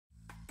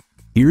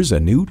Here's a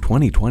new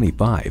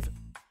 2025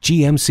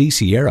 GMC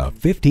Sierra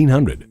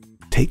 1500.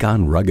 Take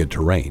on rugged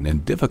terrain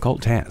and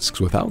difficult tasks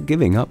without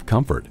giving up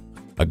comfort.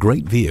 A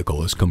great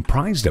vehicle is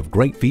comprised of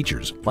great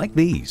features like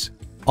these: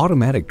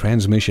 automatic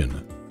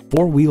transmission,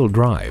 four-wheel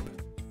drive,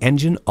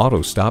 engine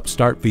auto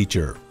stop-start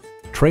feature,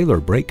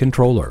 trailer brake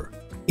controller,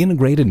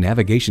 integrated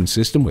navigation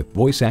system with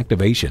voice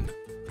activation,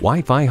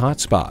 Wi-Fi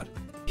hotspot,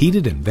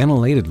 heated and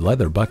ventilated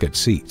leather bucket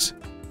seats,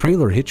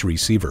 trailer hitch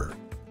receiver,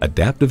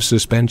 adaptive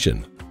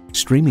suspension,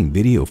 streaming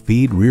video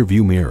feed rear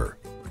view mirror,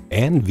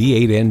 and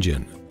V8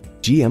 engine.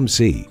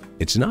 GMC,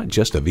 it's not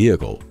just a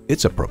vehicle,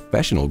 it's a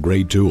professional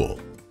grade tool.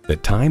 The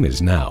time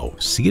is now.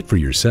 See it for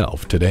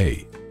yourself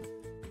today.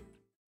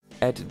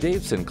 At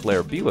Dave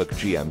Sinclair Buick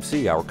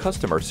GMC, our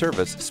customer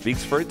service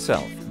speaks for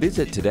itself.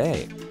 Visit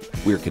today.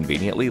 We're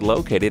conveniently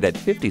located at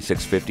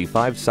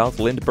 5655 South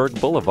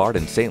Lindbergh Boulevard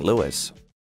in St. Louis.